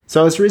So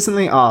I was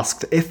recently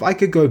asked if I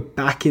could go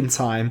back in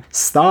time,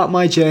 start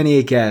my journey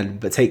again,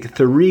 but take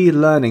 3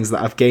 learnings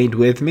that I've gained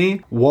with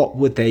me, what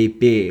would they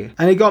be?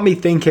 And it got me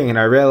thinking, and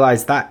I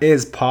realized that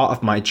is part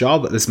of my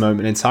job at this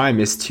moment in time,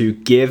 is to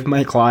give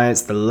my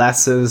clients the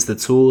lessons, the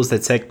tools, the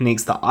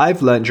techniques that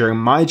I've learned during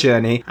my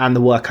journey and the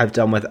work I've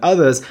done with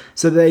others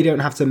so that they don't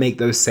have to make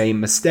those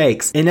same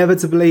mistakes.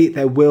 Inevitably,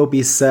 there will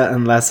be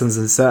certain lessons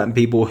and certain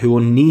people who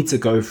will need to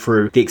go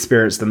through the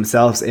experience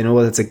themselves in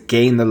order to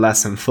gain the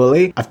lesson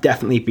fully. I've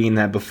definitely been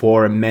there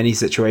before in many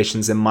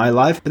situations in my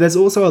life, but there's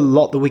also a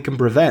lot that we can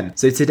prevent.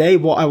 So today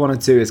what I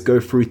want to do is go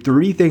through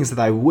 3 things that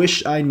I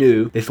wish I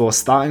knew before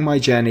starting my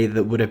journey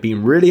that would have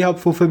been really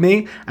helpful for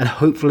me, and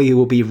hopefully it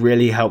will be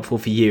really helpful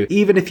for you.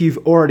 Even if you've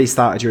already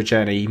started your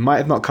journey, you might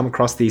have not come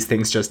across these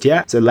things just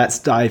yet, so let's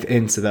dive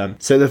into them.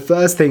 So the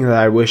first thing that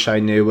I wish I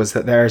knew was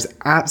that there is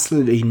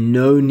absolutely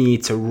no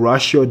need to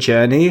rush your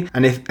journey,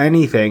 and if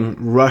anything,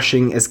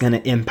 rushing is going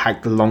to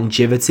impact the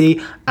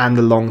longevity and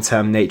the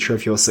long-term nature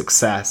of your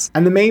success.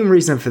 And the main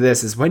reason for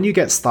this is when you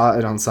get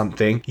started on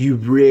something, you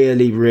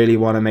really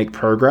want to make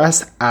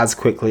progress as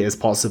quickly as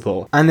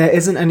possible. And there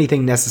isn't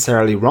anything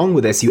necessarily wrong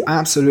with this. You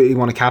absolutely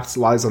want to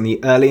capitalize on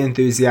the early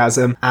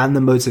enthusiasm and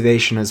the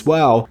motivation as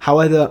well.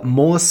 However,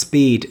 more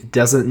speed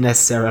doesn't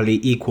necessarily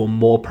equal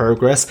more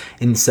progress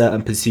in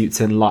certain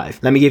pursuits in life.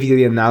 Let me give you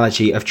the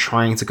analogy of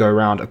trying to go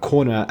around a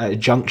corner at a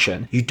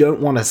junction. You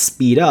don't want to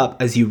speed up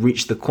as you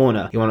reach the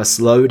corner. You want to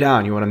slow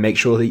down. You want to make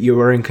sure that you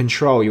are in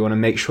control. You want to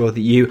make sure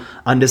that you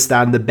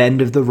understand the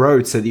bend of the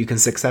road so that you can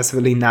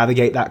successfully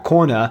navigate that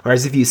corner.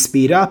 Whereas if you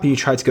speed up and you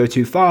try to go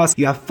too fast,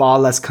 you have far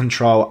less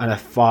control and a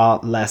far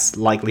less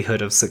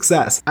likelihood of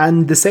success.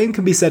 And the same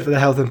can be said for the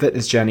health and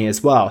fitness journey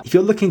as well. If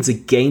you're looking to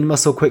gain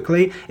muscle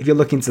quickly, if you're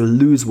looking to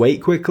lose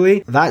weight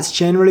quickly, that's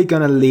generally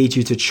going to lead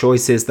you to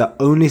choices that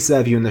only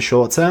serve you in the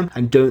short term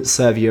and don't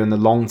serve you in the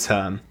long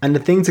term. And the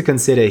thing to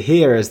consider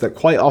here is that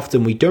quite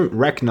often we don't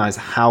recognize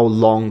how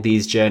long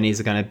these journeys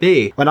are going to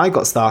be. When I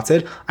got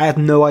started, I had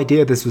no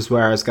idea this was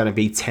where I was going to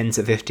be 10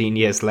 to 15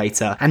 years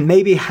later. And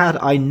maybe had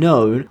I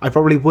known, I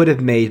probably would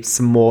have made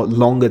some more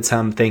longer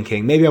term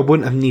thinking. Maybe I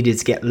wouldn't have needed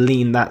to get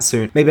lean that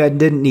soon. Maybe I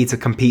didn't need to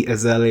compete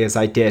as early as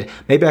I did.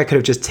 Maybe I could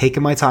have just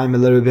taken my time a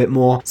little bit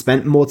more,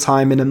 spent more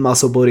time in a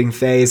muscle building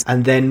phase,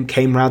 and then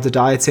came around to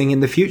dieting in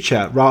the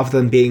future rather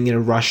than being in a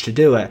rush to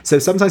do it. So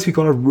sometimes we've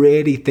got to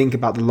really think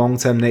about the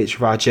long-term nature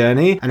of our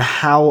journey and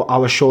how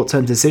our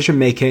short-term decision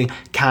making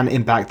can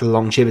impact the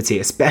longevity,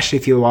 especially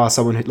if you are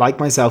someone who, like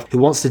myself, who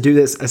wants to do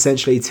this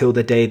essentially till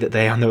the day that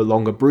they are no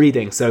longer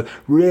breathing. So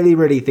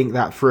really think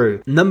that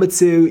through. Number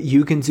 2,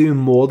 you can do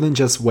more than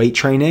just weight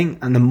training,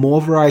 and the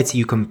more variety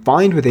you can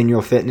find within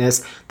your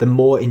fitness, the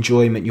more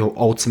enjoyment you'll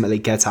ultimately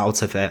get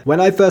out of it. When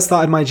I first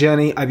started my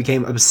journey, I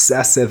became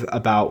obsessive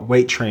about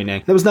weight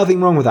training. There was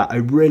nothing wrong with that. I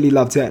really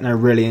loved it and I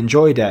really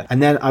enjoyed it.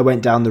 And then I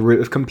went down the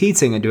route of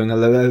competing and doing a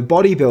little bit of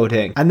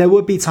bodybuilding. And there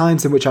would be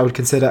times in which I would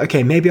consider,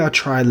 okay, maybe I'll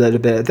try a little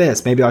bit of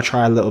this, maybe I'll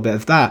try a little bit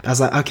of that. I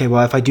was like, okay,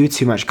 well, if I do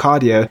too much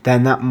cardio,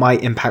 then that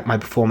might impact my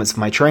performance of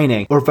my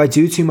training. Or if I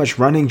do too much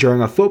running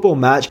during a football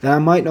match, then I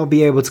might not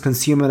be able to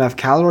consume enough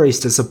calories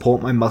to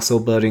support my muscle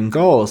building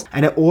goals.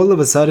 And it all of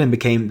a sudden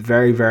became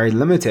very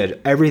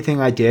limited. Everything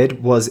I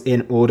did was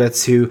in order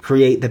to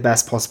create the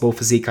best possible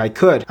physique I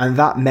could. And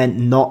that meant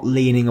not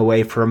leaning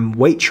away from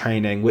weight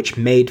training, which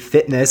made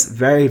fitness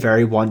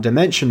very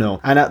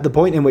one-dimensional. And at the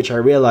point in which I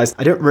realized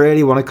I don't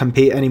really want to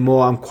compete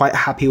anymore, I'm quite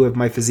happy with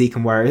my physique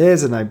and where it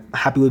is, and I'm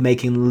happy with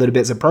making little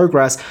bits of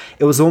progress,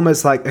 it was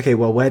almost like, okay,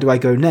 well, where do I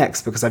go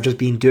next? Because I've just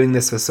been doing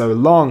this for so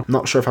long, I'm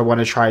not sure if I want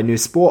to try a new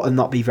sport and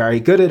not be very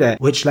good at it,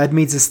 which led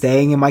me to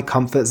staying in my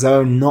comfort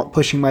zone, not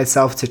pushing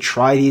myself to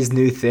try these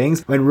new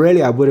things, when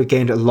really I would have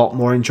gained a lot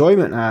more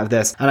enjoyment out of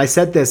this. And I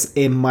said this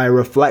in my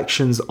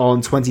reflections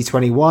on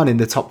 2021 in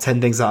the top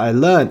 10 things that I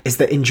learned, is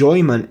that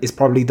enjoyment is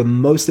probably the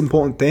most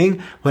important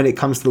thing when it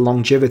comes to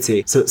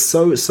longevity. So it's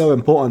so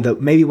important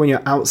that maybe when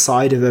you're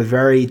outside of a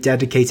very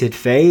dedicated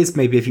phase,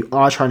 maybe if you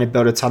are trying to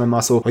build a ton of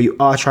muscle or you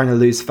are trying to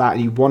lose fat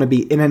and you want to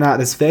be in and out of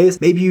this phase,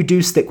 maybe you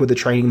do stick with the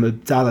training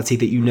modality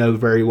that you know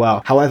very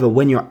well. However,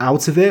 when you're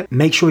out of it,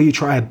 make sure you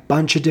try a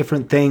bunch of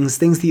different things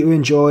that you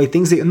enjoy,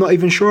 things that you're not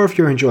even sure if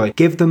you enjoy.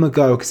 Give them a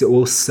go because it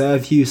will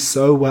serve you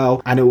so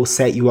well and it will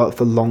set you up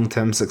for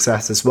long-term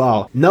success as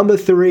well. Number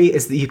 3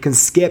 is that you can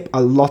skip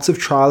a lot of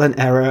trial and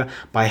error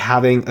by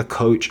having a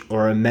coach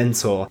or a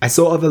mentor. I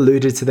sort of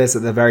alluded to this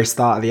at the very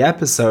start of the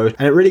episode,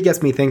 and it really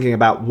gets me thinking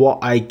about what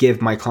I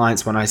give my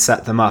clients when I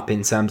set them up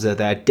in terms of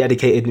their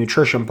dedicated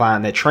nutrition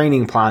plan, their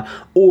training plan,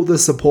 all the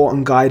support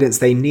and guidance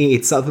they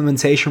need,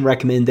 supplementation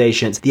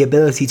recommendations, the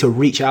ability to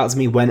reach out to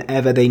me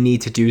whenever they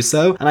need to do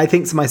so. And I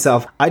think to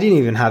myself, I didn't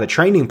even have a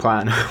training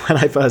plan when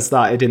I first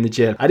started in the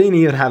gym. I didn't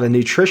even have a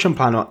nutrition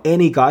plan or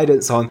any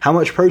guidance on how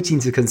much protein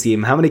to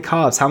consume, how many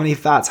carbs, how many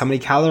fats, how many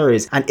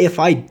calories. And if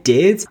I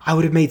did, I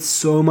would have made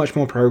so much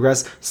more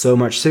progress so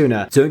much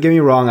sooner. Don't get me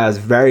wrong, I was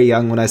very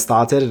young when I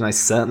started and I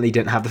certainly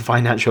didn't have the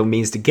financial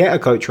means to get a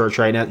coach or a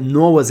trainer,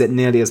 nor was it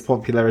nearly as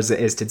popular as it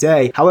is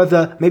today.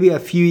 However, maybe a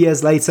few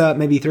years later,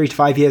 maybe 3 to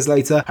 5 years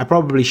later, I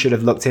probably should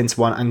have looked into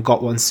one and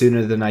got one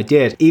sooner than I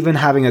did. Even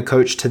having a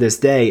coach to this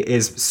day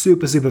is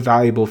super, super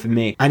valuable for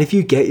me. And if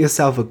you get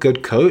yourself a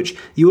good coach,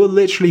 you will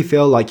literally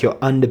feel like you're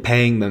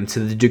underpaying them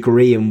to the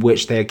degree in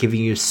which they are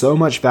giving you so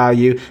much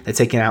value. They're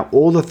taking out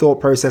all the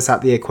thought process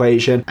at the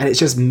equation, and it's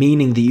just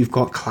meaning that you've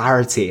got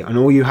clarity, and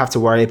all you have to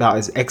worry about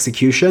is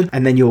execution,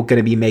 and then you're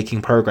going to be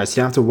making progress.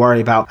 You don't have to worry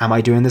about, am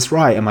I doing this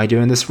right? Am I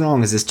doing this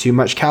wrong? Is this too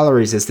much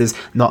calories? Is this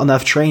not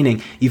enough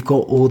training? You've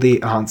got all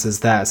the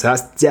answers there. So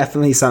that's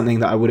definitely something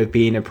that I would have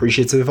been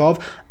appreciative of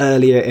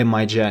earlier in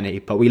my journey.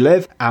 But we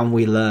live and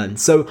we learn.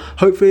 So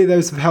hopefully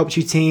those have helped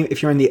you, team.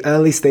 If you're in the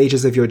early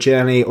stages of your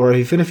journey, or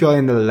even if you're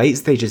in the late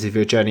stages of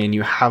your journey and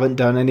you haven't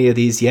done any of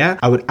these yet,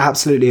 I would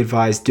absolutely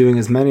advise doing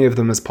as many of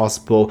them as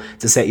possible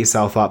to set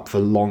yourself up for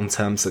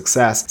long-term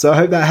success. So I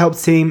hope that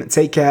helps, team.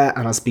 Take care,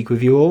 and I'll speak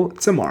with you all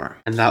tomorrow.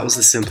 And that was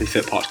the Simply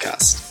Fit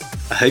podcast.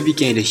 I hope you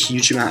gained a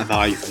huge amount of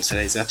value from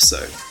today's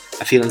episode.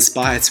 I feel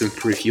inspired to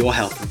improve your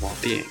health and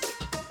well-being.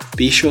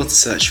 Be sure to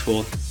search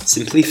for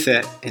Simply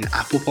Fit in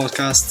Apple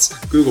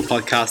Podcasts, Google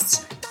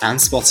Podcasts, and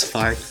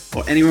Spotify,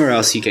 or anywhere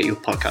else you get your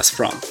podcast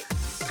from.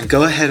 And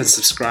go ahead and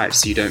subscribe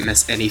so you don't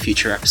miss any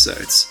future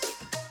episodes.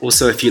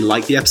 Also, if you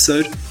like the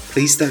episode,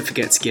 please don't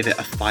forget to give it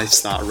a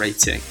 5-star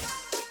rating.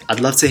 I'd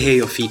love to hear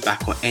your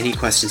feedback or any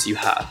questions you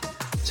have.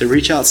 So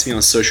reach out to me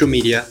on social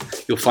media.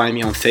 You'll find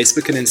me on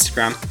Facebook and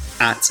Instagram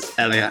at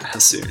Elliot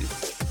Hasoon.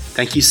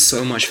 Thank you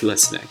so much for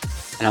listening,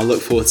 and I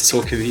look forward to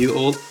talking with you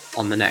all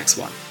on the next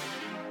one.